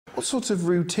What sort of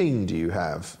routine do you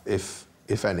have, if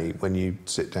any, when you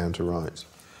sit down to write?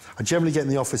 I generally get in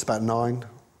the office about 9,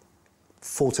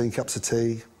 14 cups of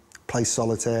tea, play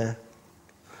solitaire,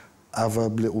 have a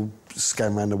little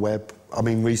scan around the web,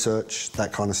 research,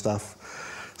 that kind of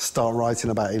stuff. Start writing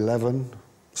about 11,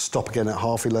 stop again at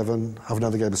half 11, have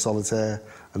another game of solitaire,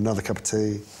 another cup of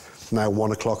tea. Now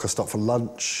 1 o'clock I stop for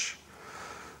lunch,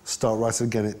 start writing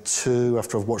again at 2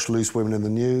 after I've watched Loose Women in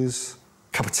the News.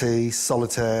 Cup of tea,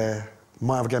 solitaire,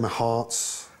 might have a game of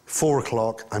hearts. 4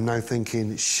 o'clock, I'm now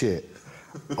thinking, shit,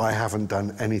 I haven't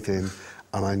done anything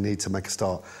and I need to make a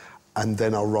start. And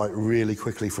then I'll write really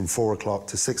quickly from 4 o'clock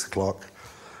to 6 o'clock.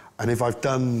 And if I've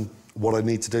done what I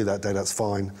need to do that day, that's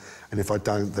fine. And if I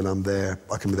don't, then I'm there.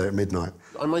 I can be there at midnight.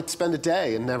 I might spend a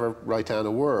day and never write down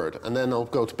a word, and then I'll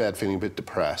go to bed feeling a bit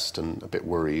depressed and a bit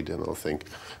worried, and I'll think,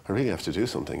 I really have to do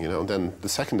something, you know. And then the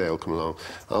second day will come along.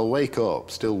 I'll wake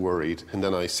up still worried, and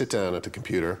then I sit down at the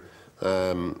computer,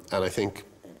 and I think,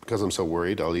 because I'm so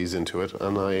worried, I'll ease into it,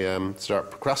 and I start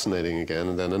procrastinating again,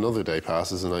 and then another day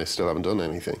passes and I still haven't done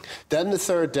anything. Then the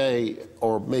third day,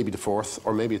 or maybe the fourth,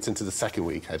 or maybe it's into the second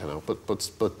week, I don't know,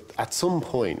 but at some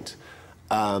point,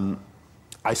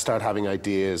 I start having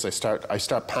ideas. I start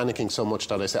panicking so much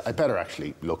that I say, I better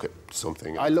actually look at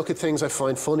something. I look at things I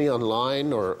find funny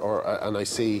online, and I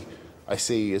see,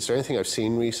 is there anything I've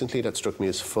seen recently that struck me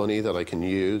as funny that I can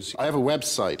use? I have a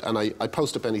website, and I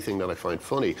post up anything that I find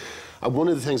funny. And one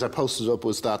of the things I posted up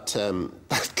was that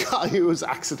guy who was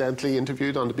accidentally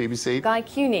interviewed on the BBC. Guy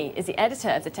Cuny is the editor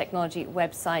of the technology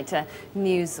website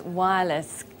News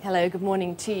Wireless. Hello, good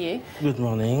morning to you. Good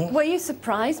morning. Were you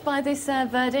surprised by this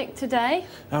verdict today?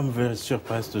 I'm very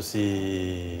surprised to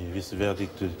see this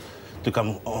verdict to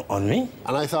come on me.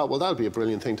 And I thought, well, that would be a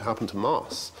brilliant thing to happen to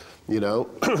Moss, you know?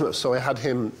 So I had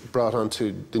him brought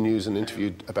onto the news and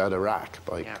interviewed about Iraq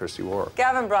by Kirsty Wark.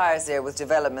 Gavin Bryars there with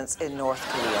developments in North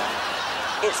Korea.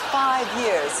 It's 5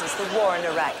 years since the war in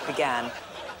Iraq began.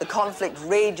 The conflict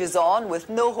rages on with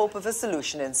no hope of a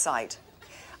solution in sight.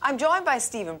 I'm joined by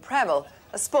Stephen Premmel,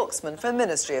 a spokesman for the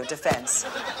Ministry of Defence.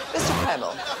 Mr.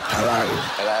 Premmel. Hello.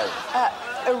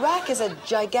 Hello. Iraq is a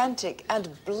gigantic and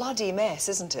bloody mess,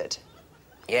 isn't it?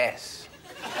 Yes.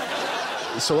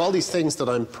 So all these things that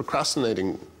I'm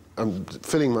procrastinating, I'm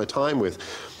filling my time with,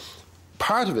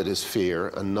 part of it is fear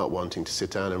and not wanting to sit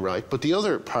down and write, but the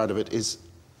other part of it is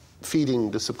feeding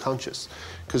the subconscious.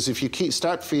 Because if you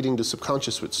start feeding the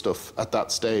subconscious with stuff at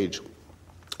that stage,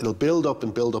 it'll build up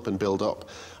and build up and build up.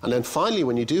 And then finally,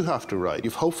 when you do have to write,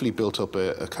 you've hopefully built up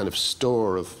a kind of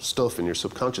store of stuff in your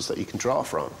subconscious that you can draw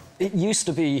from. It used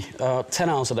to be 10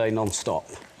 hours a day non-stop,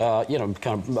 you know,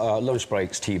 kind of lunch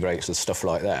breaks, tea breaks and stuff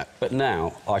like that. But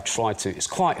now I try to, it's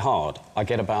quite hard. I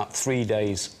get about 3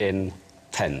 days in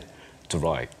 10 to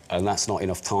write, and that's not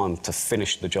enough time to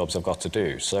finish the jobs I've got to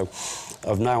do. So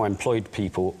I've now employed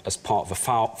people as part of a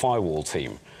firewall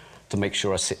team to make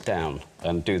sure I sit down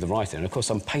and do the writing. And of course,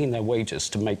 I'm paying their wages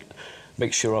to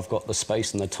make sure I've got the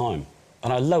space and the time.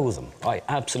 And I loathe them. I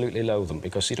absolutely loathe them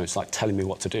because, you know, it's like telling me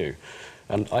what to do.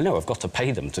 And I know I've got to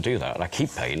pay them to do that, and I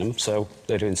keep paying them, so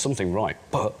they're doing something right.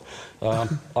 But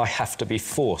I have to be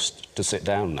forced to sit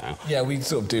down now. Yeah, we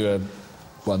sort of do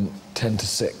a 10 to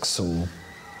 6, or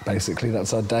basically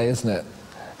that's our day, isn't it?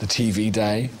 The TV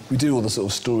day. We do all the sort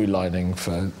of storylining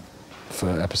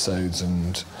for episodes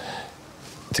and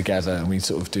together, and we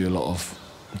sort of do a lot of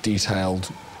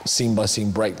detailed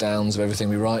scene-by-scene breakdowns of everything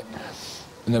we write.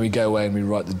 And then we go away and we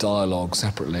write the dialogue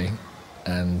separately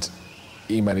and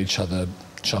email each other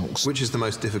chunks. Which is the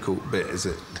most difficult bit, is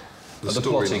it? The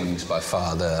plotting's by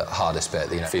far the hardest bit.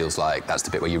 You know, it feels like that's the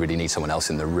bit where you really need someone else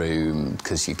in the room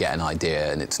because you get an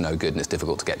idea and it's no good and it's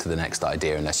difficult to get to the next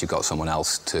idea unless you've got someone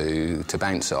else to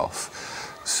bounce off.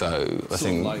 So I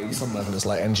think... Like, some level it's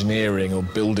like engineering or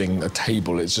building a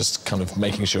table. It's just kind of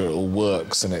making sure it all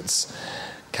works, and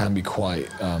can be quite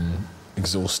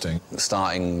exhausting.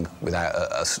 Starting without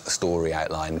a story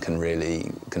outline can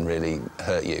really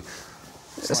hurt you.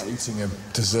 It's like eating a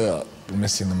dessert and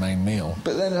missing the main meal.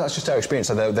 But then that's just our experience.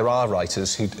 So there are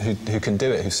writers who can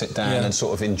do it, who sit down and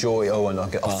sort of enjoy, and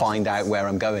I'll find out where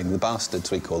I'm going. The bastards,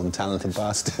 we call them, talented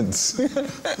bastards.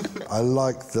 I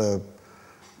like the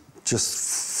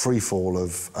just free fall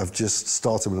of just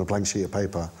starting with a blank sheet of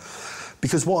paper.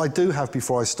 Because what I do have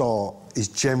before I start is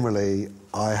generally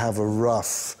I have a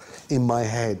rough, in my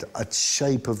head, a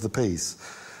shape of the piece.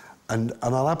 And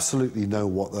I'll absolutely know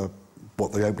what the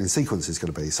opening sequence is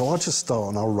going to be. So I'll just start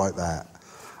and I'll write that.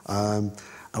 And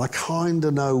I kind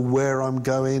of know where I'm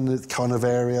going, the kind of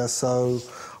area, so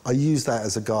I use that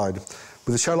as a guide.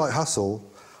 With a show like Hustle,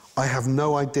 I have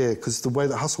no idea, because the way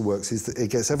that Hustle works is that it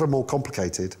gets ever more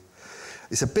complicated.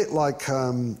 It's a bit like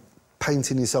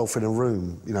painting yourself in a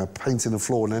room, you know, painting the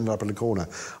floor and end up in a corner.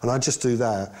 And I just do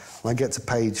that, and I get to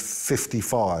page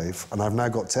 55, and I've now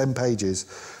got 10 pages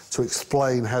to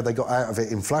explain how they got out of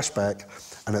it in flashback,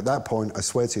 and at that point, I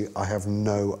swear to you, I have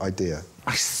no idea.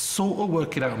 I sort of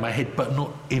work it out in my head, but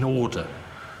not in order.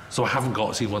 So I haven't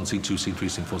got scene 1, scene 2, scene 3,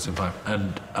 scene 4, scene 5,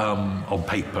 and on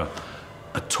paper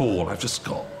at all. I've just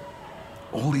got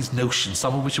all these notions,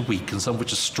 some of which are weak and some of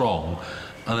which are strong,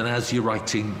 and then as you're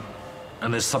writing,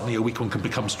 and there's suddenly a weak one can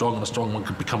become strong and a strong one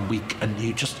can become weak, and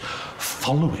you just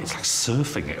follow it. It's like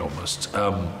surfing it almost.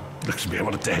 Look at me,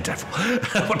 what a daredevil.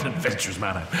 What an adventurous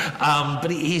man I am.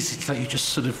 But it is, it's like you just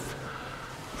sort of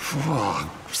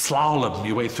slalom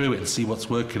your way through it and see what's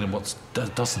working and what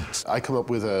doesn't. I come up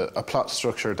with a plot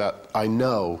structure that I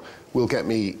know will get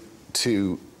me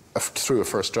through a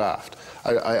first draft.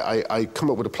 I come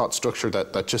up with a plot structure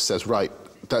that just says, right,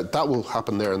 that will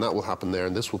happen there and that will happen there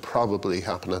and this will probably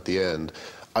happen at the end.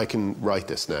 I can write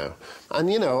this now. And,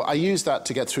 you know, I use that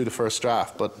to get through the first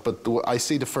draft, but I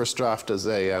see the first draft as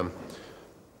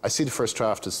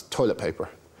toilet paper,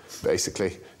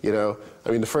 basically, you know. I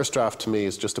mean, the first draft to me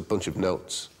is just a bunch of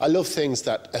notes. I love things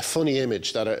that, a funny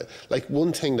image that are, like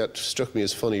one thing that struck me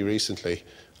as funny recently,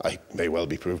 I may well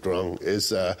be proved wrong,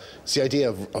 is it's the idea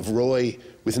of Roy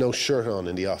with no shirt on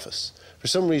in the office. For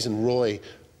some reason, Roy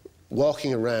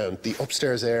walking around the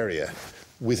upstairs area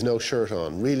with no shirt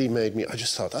on really made me, I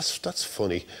just thought, that's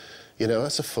funny. You know,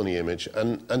 that's a funny image.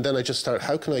 And then I just started,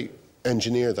 how can I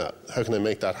engineer that? How can I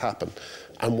make that happen?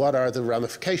 And what are the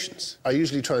ramifications? I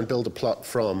usually try and build a plot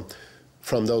from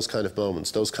those kind of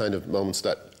moments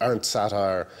that aren't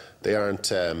satire, they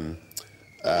aren't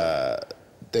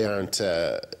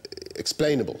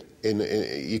explainable.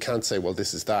 You can't say, well,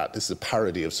 this is a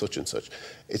parody of such and such.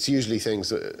 It's usually things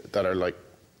that are like,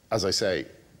 as I say,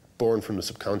 born from the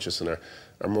subconscious and are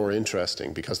more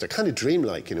interesting because they're kind of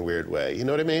dreamlike in a weird way, you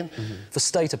know what I mean? Mm-hmm. For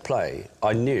State of Play,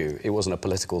 I knew it wasn't a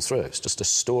political thriller, it's just a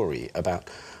story about,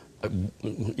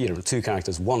 you know, two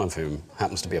characters, one of whom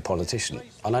happens to be a politician.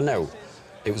 And I know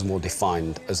it was more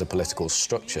defined as a political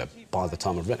structure by the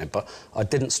time I'd written it, but I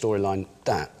didn't storyline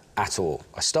that at all.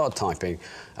 I started typing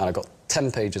and I got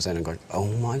 10 pages in and going, oh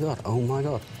my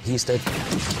God, he's dead.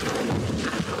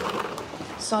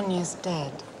 Sonia's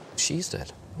dead. She's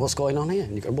dead. What's going on here?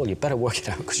 And you go, well, you better work it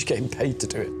out because you're getting paid to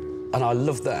do it. And I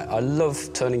love that. I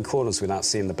love turning corners without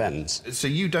seeing the bends. So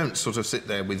you don't sort of sit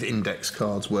there with index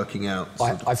cards working out?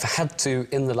 I've had to,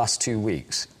 in the last 2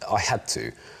 weeks, I had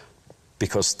to,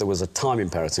 because there was a time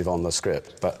imperative on the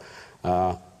script. But,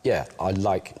 yeah, I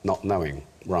like not knowing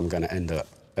where I'm going to end up.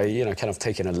 You know, kind of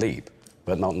taking a leap,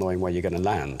 but not knowing where you're going to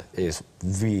land is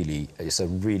really, it's a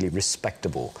really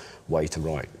respectable way to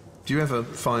write. Do you ever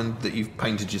find that you've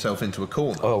painted yourself into a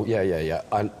corner? Oh, yeah.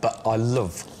 But I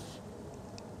love...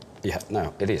 Yeah,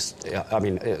 no, it is. I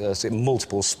mean, it's a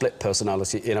multiple split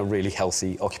personality in a really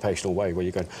healthy occupational way where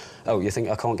you're going, oh, you think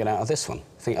I can't get out of this one? You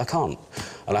think I can't?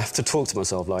 And I have to talk to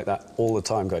myself like that all the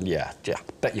time going, yeah,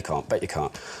 bet you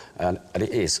can't. And it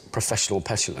is professional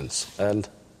petulance. And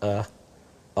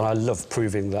I love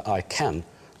proving that I can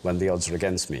when the odds are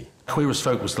against me. Queer as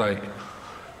Folk was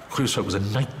a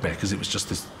nightmare because it was just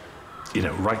this, you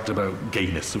know, right about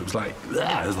gayness. It was like,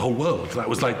 there's the whole world. That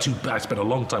was like I spent a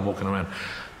long time walking around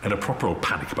in a proper old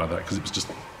panic about that because it was just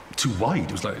too wide.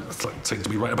 It was like, it's like saying to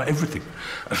be right about everything.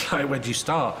 And like, where do you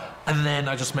start? And then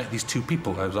I just met these two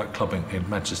people. I was like clubbing in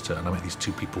Manchester and I met these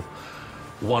two people,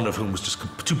 one of whom was just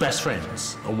two best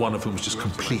friends, and one of whom was just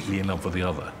completely in love with the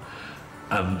other.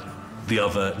 And the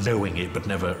other knowing it but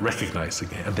never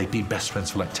recognising it. And they'd been best friends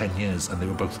for like 10 years and they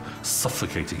were both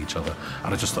suffocating each other.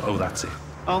 And I just thought, oh, that's it.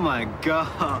 Oh, my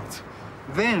God.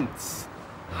 Vince,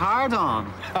 hard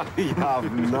on. You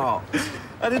have not.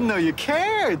 I didn't know you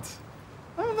cared.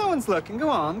 Oh, no one's looking. Go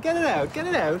on, get it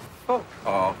out. Fuck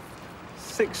off.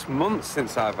 6 months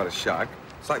since I've had a shag.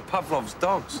 It's like Pavlov's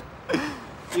dogs.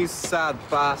 You sad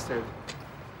bastard.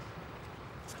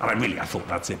 And I thought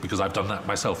that's it, because I've done that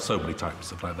myself so many times,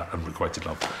 stuff like that, unrequited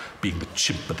love, being the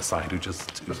chimp at the side who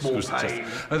just...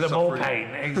 The more pain,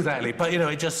 exactly. But, you know,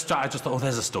 I just thought, oh,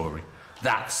 there's a story.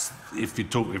 That's, if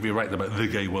you write about the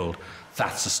gay world,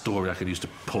 that's a story I could use to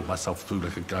pull myself through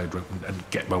like a guide rope and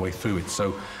get my way through it. So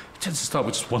it tends to start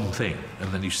with just one thing,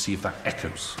 and then you see if that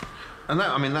echoes. And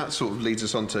that sort of leads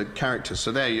us on to characters.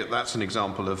 So that's an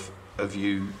example of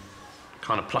you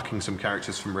kind of plucking some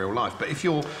characters from real life. But if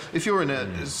you're in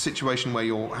a situation where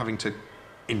you're having to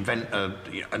invent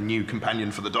a new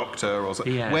companion for the Doctor or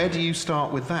something, where do you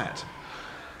start with that?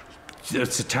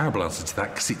 It's a terrible answer to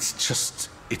that, because it's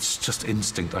just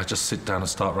instinct. I just sit down and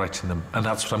start writing them, and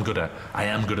that's what I'm good at. I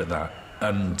am good at that,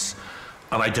 and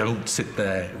I don't sit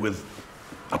there with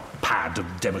a pad ad of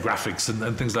demographics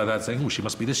and things like that, saying, oh, she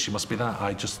must be this, she must be that.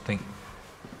 I just think,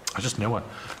 I just know her.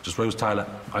 Just Rose Tyler,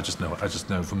 I just know her. I just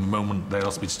know from the moment they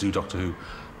asked me to do Doctor Who,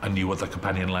 I knew what the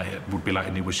companion would be like, I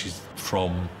knew where she's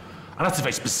from. And that's a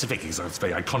very specific example, it's a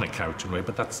very iconic character in a way,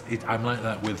 but that's it. I'm like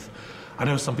that with... I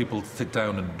know some people sit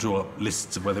down and draw up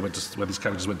lists of where these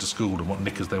characters went to school and what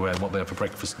knickers they wear and what they have for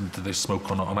breakfast and do they smoke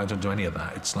or not, and I don't do any of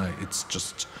that. It's like, it's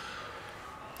just...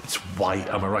 It's why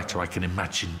I'm a writer. I can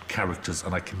imagine characters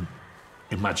and I can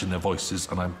imagine their voices,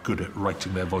 and I'm good at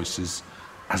writing their voices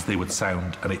as they would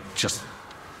sound, and it just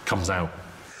comes out.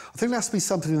 I think there has to be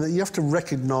something that you have to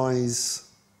recognise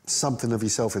something of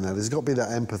yourself in there. There's got to be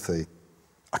that empathy.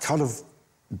 I kind of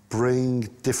bring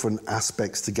different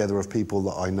aspects together of people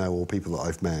that I know or people that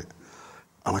I've met,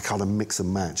 and I kind of mix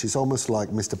and match. It's almost like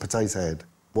Mr. Potato Head.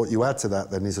 What you add to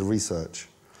that then is a research.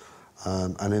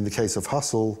 And in the case of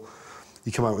Hustle,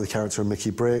 you come out with a character of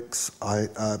Mickey Bricks. I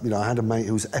had a mate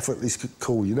who was effortlessly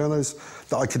cool. You know those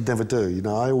that I could never do. You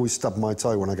know, I always stub my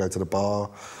toe when I go to the bar.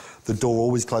 The door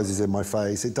always closes in my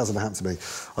face. It doesn't happen to me.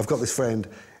 I've got this friend.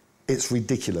 It's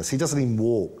ridiculous. He doesn't even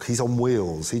walk. He's on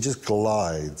wheels. He just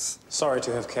glides. Sorry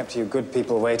to have kept you good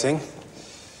people waiting.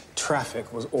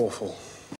 Traffic was awful.